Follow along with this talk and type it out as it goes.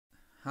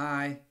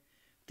Hi,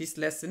 this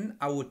lesson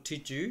I will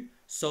teach you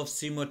solve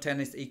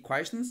simultaneous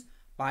equations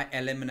by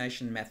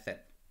elimination method.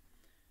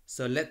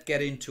 So let's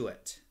get into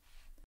it.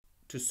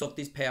 To solve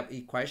this pair of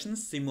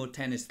equations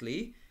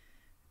simultaneously,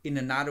 in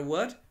another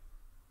word,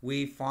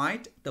 we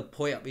find the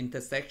point of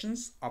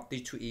intersections of the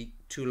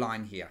two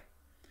lines here.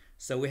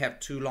 So we have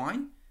two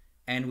lines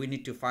and we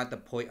need to find the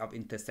point of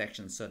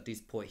intersection, so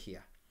this point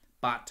here.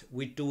 But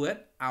we do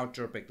it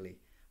algebraically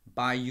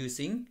by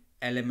using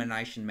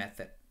elimination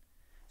method.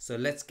 So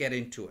let's get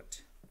into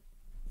it.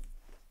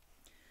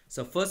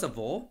 So first of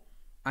all,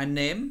 I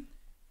name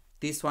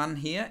this one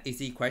here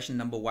is equation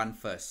number 1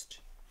 first.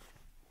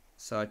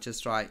 So I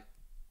just write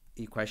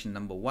equation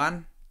number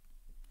 1,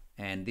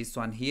 and this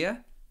one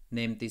here,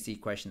 name this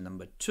equation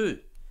number 2.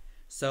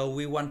 So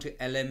we want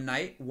to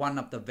eliminate one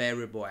of the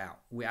variable out.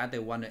 We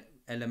either want to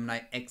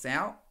eliminate x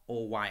out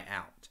or y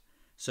out.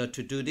 So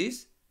to do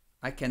this,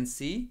 I can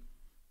see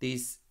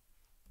this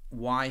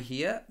y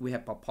here, we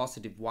have a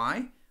positive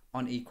y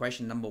on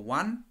equation number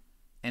 1,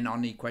 and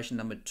on equation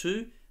number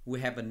 2, we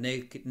have a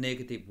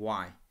negative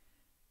y.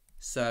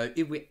 So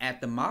if we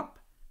add them up,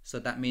 so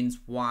that means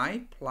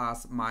y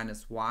plus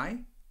minus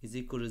y is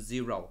equal to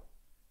 0,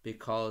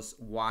 because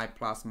y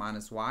plus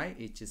minus y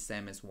is the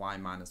same as y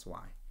minus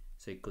y,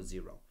 so equals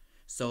 0.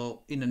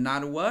 So in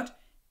another word,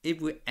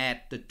 if we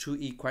add the two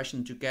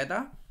equations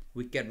together,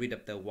 we get rid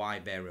of the y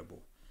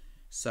variable.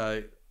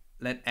 So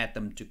let's add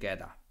them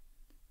together.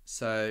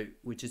 So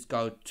we just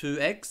go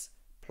 2x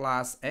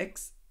plus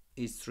x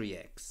is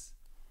 3x.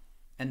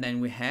 And then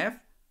we have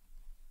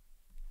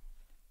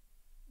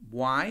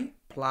y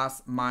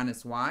plus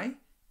minus y,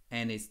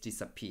 and it's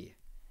disappear.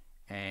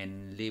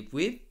 And leave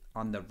with,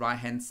 on the right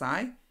hand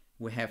side,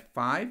 we have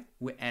 5,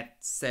 we add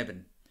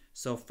 7.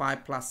 So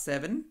 5 plus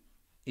 7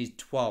 is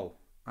 12.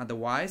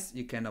 Otherwise,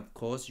 you can of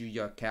course use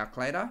your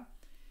calculator.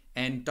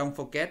 And don't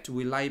forget to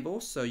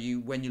relabel, so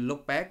when you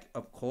look back,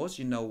 of course,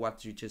 you know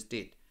what you just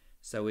did.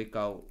 So we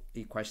go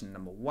equation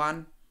number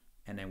 1,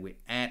 and then we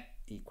add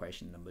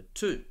equation number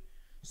 2.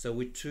 So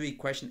with two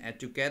equations add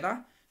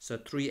together, so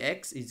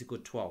 3x is equal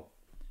to 12.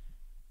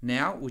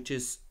 Now we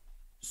just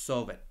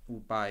solve it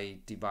by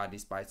divide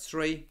this by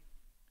 3,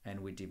 and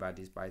we divide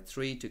this by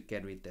 3 to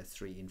get rid of the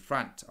 3 in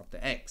front of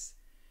the x.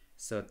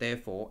 So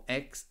therefore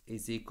x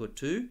is equal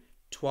to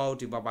 12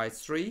 divided by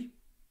 3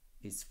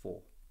 is 4.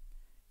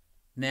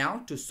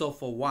 Now to solve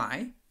for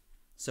y,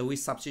 so we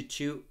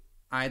substitute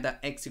either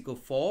x equal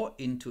 4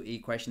 into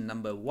equation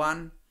number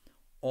 1,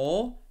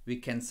 or we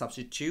can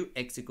substitute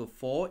x equal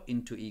 4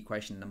 into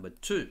equation number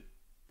 2.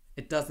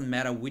 It doesn't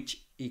matter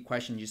which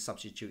equation you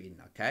substitute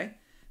in, okay?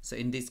 So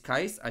in this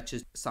case, I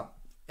just sub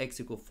x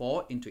equal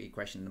 4 into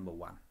equation number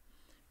 1.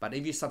 But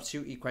if you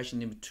substitute equation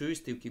number 2,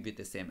 still give you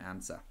the same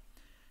answer.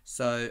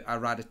 So I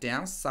write it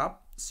down,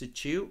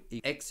 substitute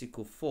x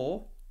equal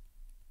 4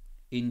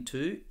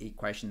 into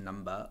equation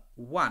number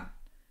 1.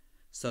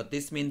 So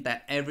this means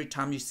that every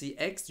time you see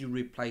x, you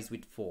replace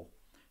with 4.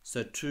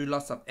 So 2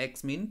 lots of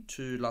x mean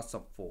 2 lots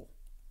of 4.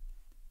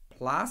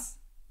 Plus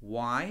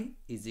y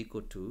is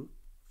equal to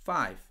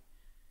 5.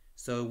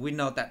 So we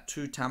know that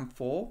 2 times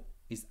 4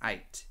 is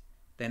 8.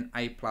 Then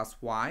 8 plus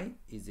y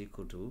is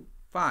equal to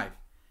 5.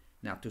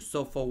 Now to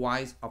solve for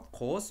y, of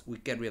course, we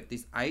get rid of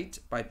this 8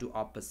 by do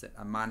opposite.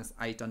 A minus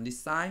 8 on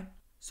this side.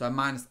 So a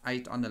minus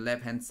 8 on the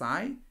left hand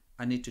side.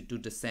 I need to do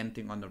the same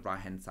thing on the right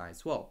hand side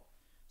as well.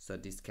 So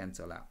this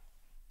cancel out.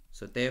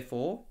 So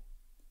therefore,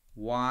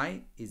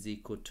 y is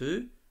equal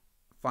to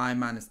 5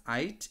 minus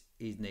 8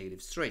 is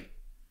negative 3.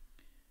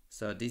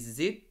 So this is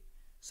it.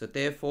 So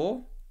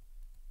therefore,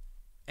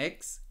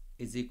 x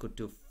is equal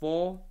to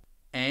 4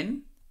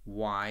 and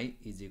y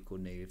is equal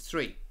to negative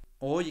 3.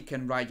 Or you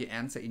can write your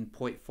answer in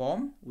point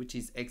form, which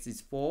is x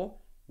is 4,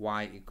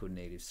 y equal to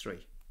negative 3.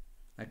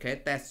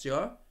 Okay, that's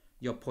your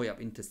point of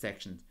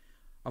intersection.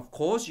 Of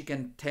course, you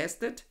can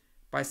test it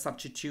by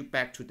substitute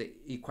back to the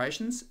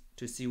equations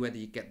to see whether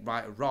you get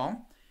right or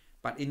wrong.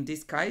 But in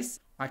this case,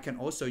 I can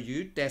also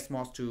use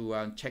Desmos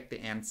to check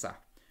the answer.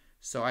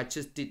 So I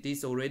just did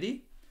this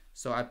already.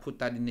 So I put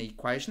that in the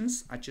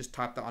equations. I just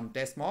typed that on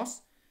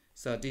Desmos.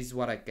 So this is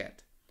what I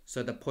get.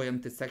 So the point of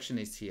intersection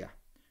is here.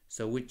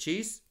 So which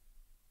is,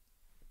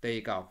 there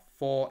you go,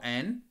 4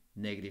 and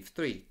negative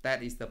 3.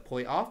 That is the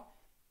point of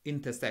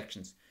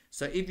intersections.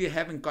 So if you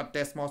haven't got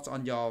Desmos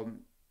on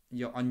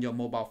your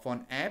mobile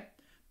phone app,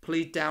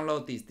 please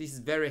download this. This is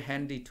very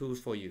handy tool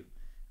for you.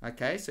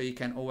 Okay, so you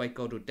can always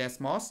go to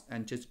Desmos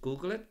and just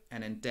Google it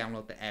and then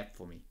download the app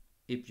for me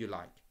if you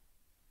like.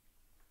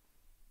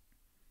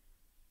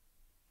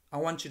 I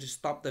want you to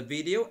stop the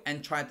video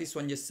and try this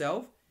one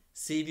yourself.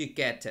 See if you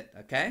get it,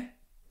 okay?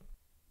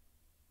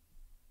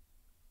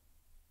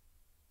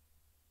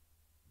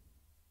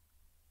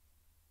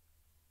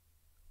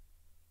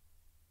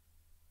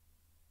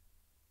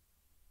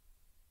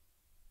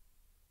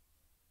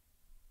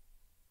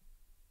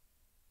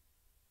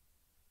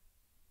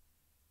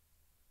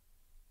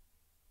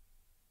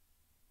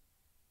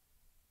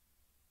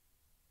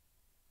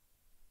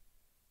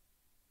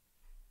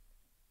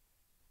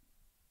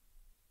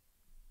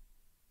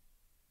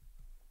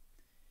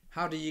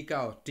 How do you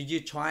go? Did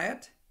you try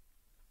it?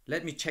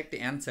 Let me check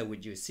the answer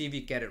with you, see if you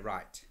get it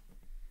right.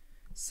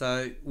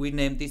 So we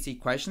name these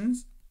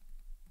equations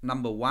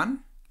number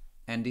 1,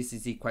 and this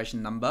is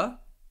equation number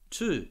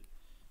 2.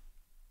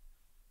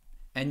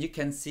 And you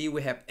can see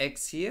we have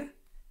x here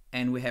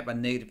and we have a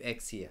negative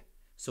x here.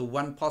 So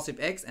one positive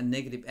x and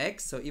negative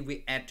x. So if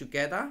we add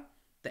together,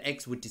 the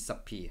x would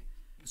disappear.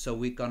 So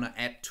we're gonna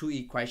add 2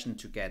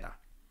 equations together.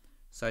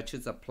 So I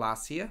choose a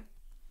plus here.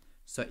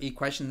 So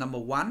equation number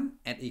 1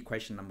 and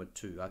equation number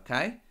 2,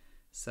 okay?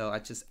 So I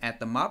just add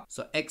them up.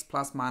 So x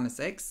plus minus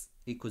x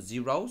equals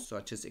 0. So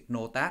I just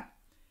ignore that.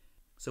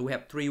 So we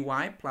have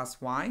 3y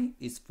plus y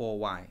is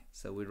 4y.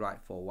 So we write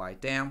 4y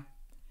down.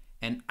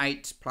 And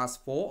 8 plus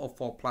 4 or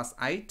 4 plus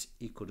 8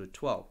 equal to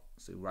 12.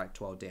 So we write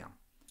 12 down.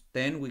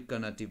 Then we're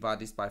gonna divide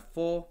this by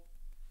 4.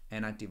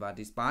 And I divide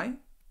this by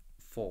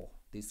 4.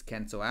 This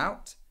cancel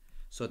out.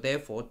 So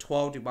therefore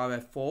 12 divided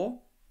by 4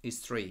 is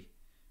 3.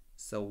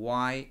 So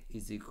y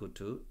is equal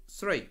to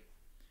 3.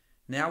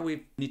 Now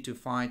we need to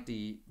find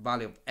the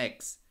value of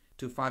x.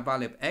 To find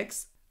value of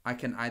x, I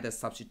can either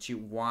substitute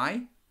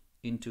y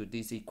into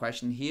this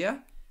equation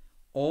here,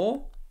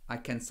 or I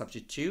can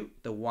substitute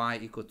the y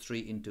equal 3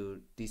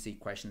 into this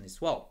equation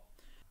as well.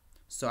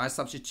 So I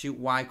substitute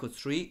y equal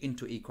 3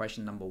 into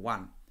equation number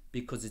 1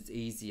 because it's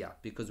easier,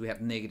 because we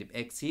have negative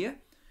x here.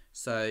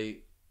 So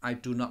I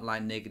do not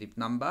like negative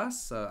numbers,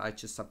 so I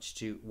just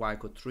substitute y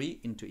equal 3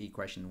 into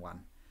equation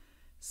 1.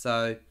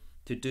 So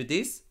to do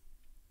this,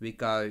 we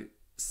go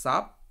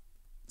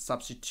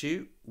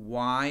substitute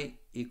y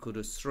equal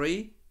to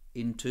 3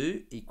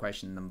 into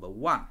equation number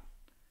 1.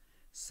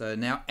 So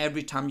now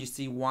every time you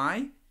see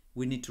y,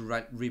 we need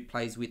to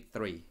replace with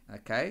 3.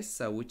 Okay,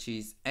 so which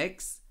is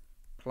x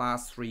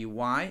plus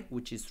 3y,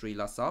 which is 3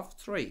 lots of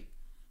 3,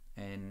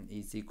 and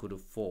is equal to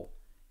 4.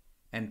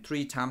 And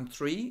 3 times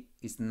 3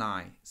 is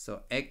 9.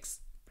 So x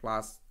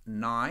plus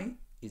 9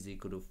 is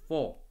equal to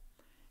 4.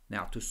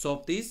 Now to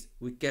solve this,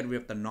 we get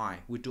rid of the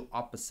 9. We do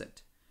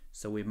opposite.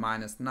 So we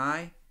minus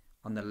 9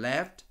 on the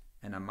left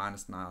and a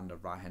minus 9 on the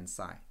right hand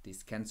side.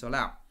 This cancel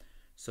out.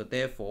 So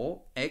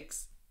therefore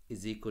x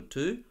is equal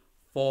to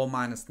 4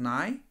 minus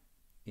 9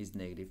 is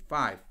negative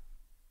 5.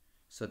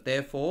 So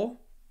therefore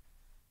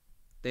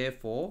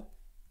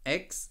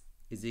x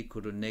is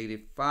equal to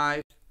negative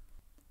 5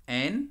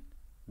 and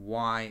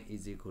y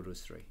is equal to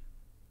 3.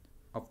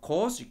 Of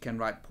course, you can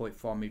write point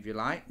form if you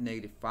like,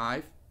 negative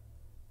 5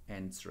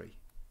 and 3.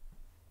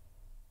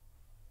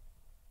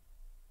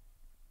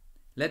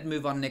 Let's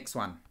move on next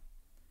one.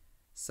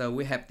 So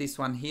we have this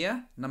one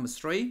here, number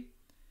 3.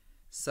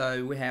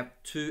 So we have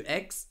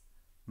 2x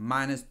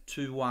minus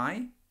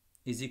 2y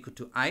is equal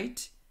to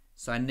 8.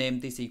 So I name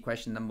this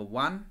equation number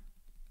 1.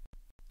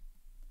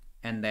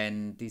 And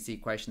then this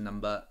equation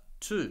number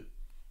 2.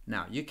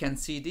 Now you can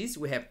see this,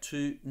 we have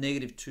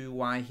negative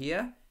 2y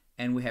here,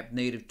 and we have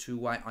negative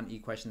 2y on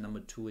equation number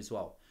 2 as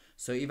well.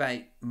 So if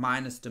I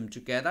minus them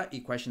together,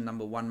 equation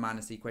number 1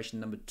 minus equation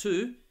number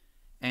 2,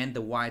 and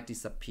the y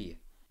disappear,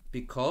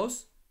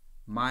 because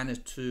minus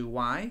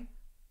 2y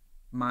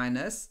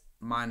minus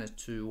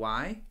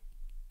 2y,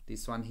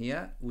 this one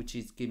here, which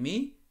is give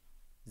me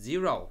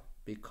 0,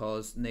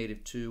 because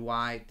negative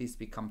 2y, this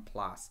become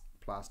plus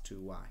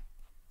 2y,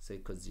 so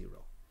equals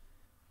 0.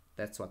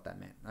 That's what that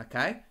meant,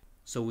 okay?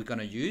 So we're going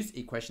to use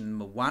equation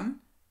number 1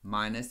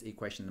 minus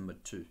equation number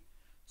 2.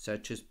 So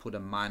just put a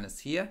minus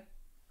here.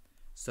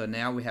 So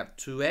now we have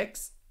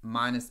 2x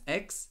minus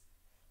x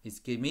is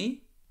give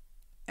me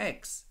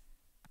x.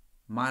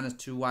 Minus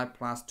 2y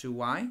plus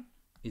 2y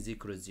is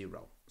equal to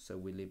 0. So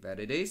we leave that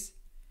it is.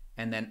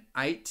 And then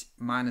 8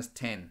 minus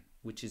 10,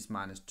 which is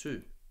minus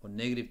 2, or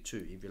negative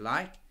 2 if you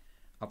like.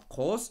 Of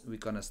course, we're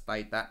going to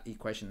state that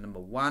equation number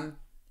 1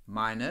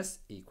 minus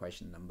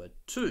equation number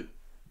 2.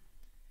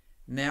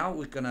 Now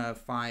we're going to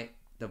find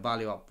the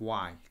value of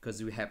y,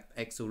 because we have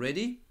x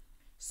already.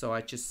 So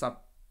I just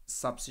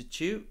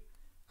substitute,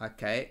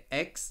 okay,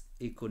 x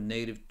equal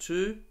negative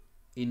 2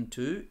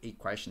 into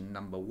equation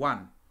number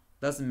 1.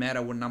 Doesn't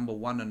matter what number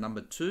 1 or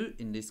number 2.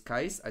 In this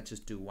case, I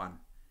just do 1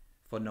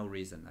 for no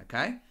reason,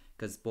 okay?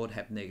 Because both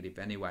have negative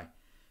anyway.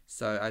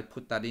 So I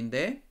put that in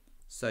there.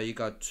 So you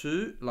got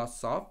 2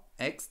 lots of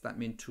x, that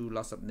means 2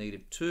 lots of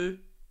negative 2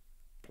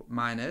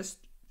 minus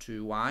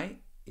 2y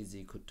is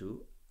equal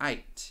to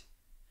 8.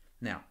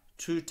 Now,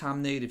 2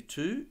 times negative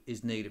 2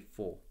 is negative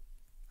 4.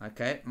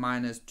 Okay,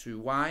 minus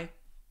 2y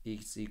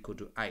is equal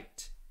to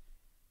 8.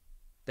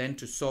 Then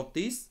to solve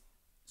this,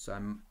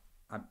 so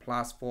I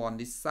plus 4 on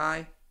this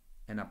side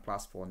and I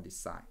plus 4 on this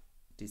side.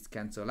 This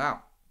cancel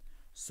out.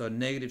 So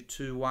negative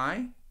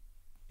 2y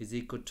is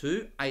equal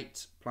to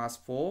 8 plus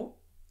 4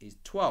 is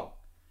 12.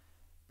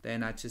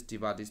 Then I just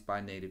divide this by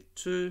negative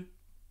 2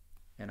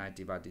 and I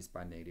divide this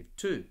by negative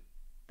 2.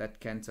 That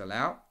cancel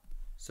out.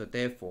 So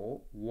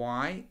therefore,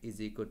 y is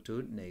equal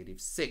to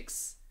negative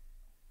 6.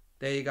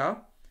 There you go.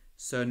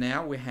 So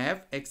now we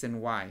have x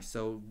and y.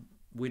 So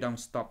we don't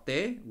stop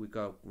there. We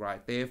go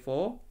right.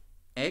 Therefore,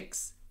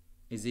 x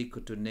is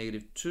equal to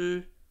negative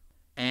 2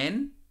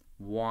 and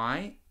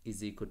y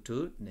is equal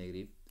to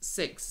negative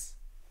 6.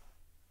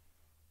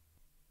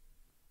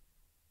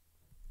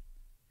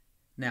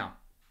 Now,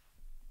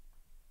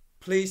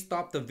 please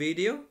stop the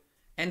video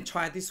and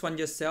try this one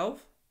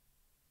yourself.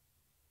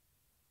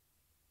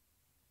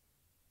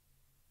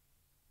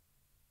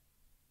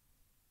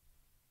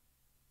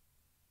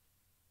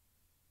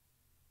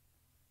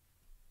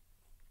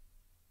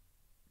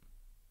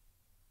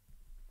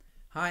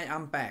 Hi,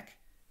 I'm back.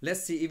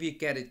 Let's see if you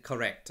get it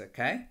correct,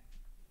 okay?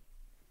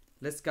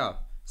 Let's go.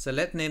 So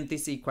let's name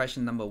this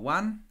equation number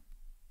 1.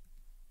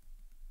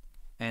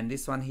 And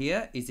this one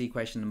here is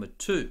equation number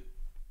 2.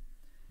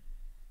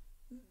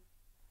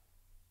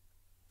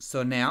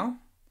 So now,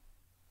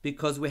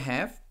 because we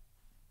have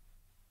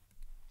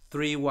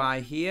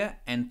 3y here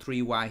and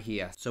 3y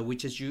here, so we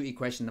just use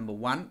equation number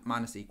 1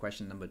 minus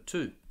equation number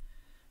 2.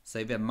 So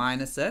if I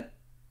minus it,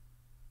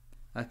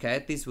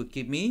 okay, this will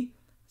give me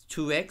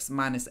 2x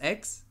minus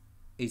x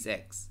is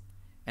x.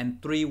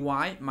 And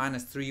 3y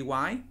minus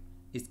 3y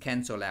is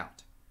cancelled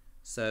out.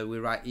 So we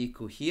write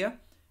equal here,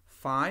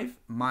 5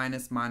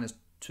 minus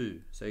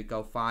 2. So you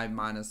go 5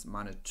 minus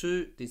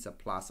 2, this is a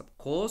plus of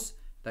course,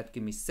 that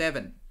give me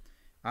 7.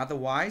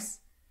 Otherwise,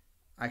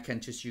 I can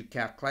just use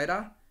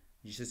calculator,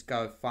 you just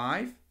go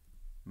 5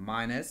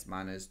 minus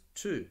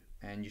 2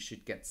 and you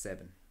should get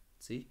 7.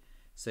 See?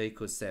 So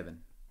equals 7.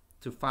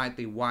 To find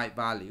the y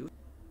value,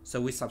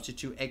 so we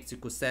substitute x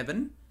equals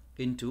 7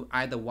 into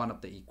either one of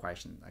the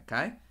equations,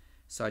 okay?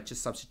 So I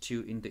just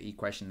substitute in the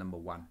equation number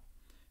 1.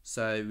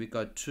 So we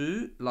got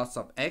 2 lots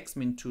of x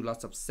means 2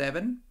 lots of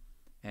 7,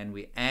 and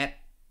we add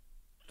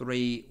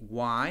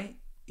 3y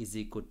is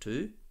equal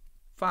to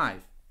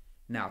 5.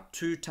 Now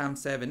 2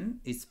 times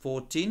 7 is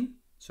 14,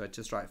 so I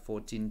just write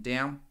 14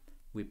 down.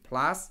 We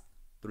plus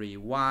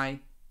 3y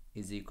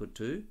is equal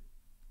to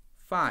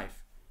 5.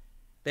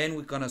 Then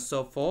we're gonna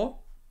solve for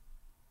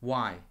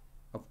y.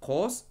 Of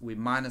course, we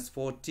minus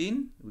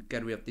 14, we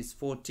get rid of this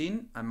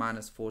 14 and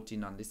minus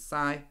 14 on this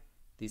side.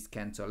 This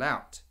cancel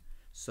out.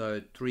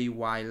 So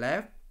 3y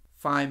left.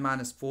 5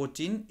 minus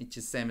 14, it's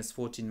the same as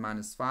 14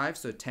 minus 5.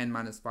 So 10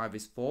 minus 5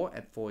 is 4,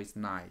 and 4 is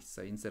 9.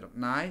 So instead of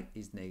 9,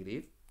 is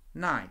negative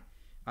 9.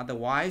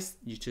 Otherwise,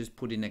 you just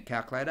put in a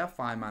calculator,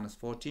 5 minus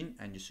 14,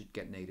 and you should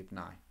get negative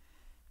 9.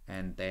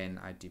 And then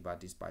I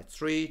divide this by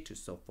 3 to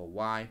solve for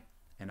y,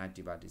 and I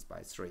divide this by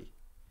 3.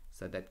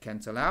 So that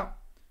cancel out.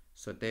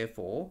 So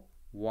therefore,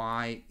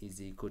 y is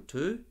equal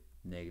to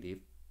negative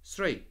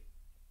 3.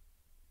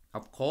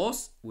 Of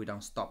course, we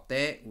don't stop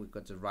there. We've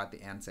got to write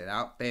the answer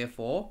out.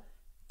 Therefore,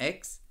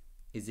 x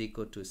is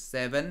equal to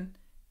 7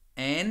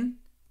 and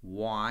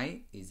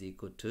y is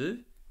equal to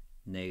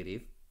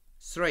negative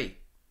 3.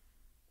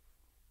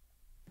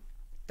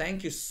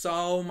 Thank you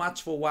so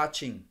much for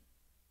watching.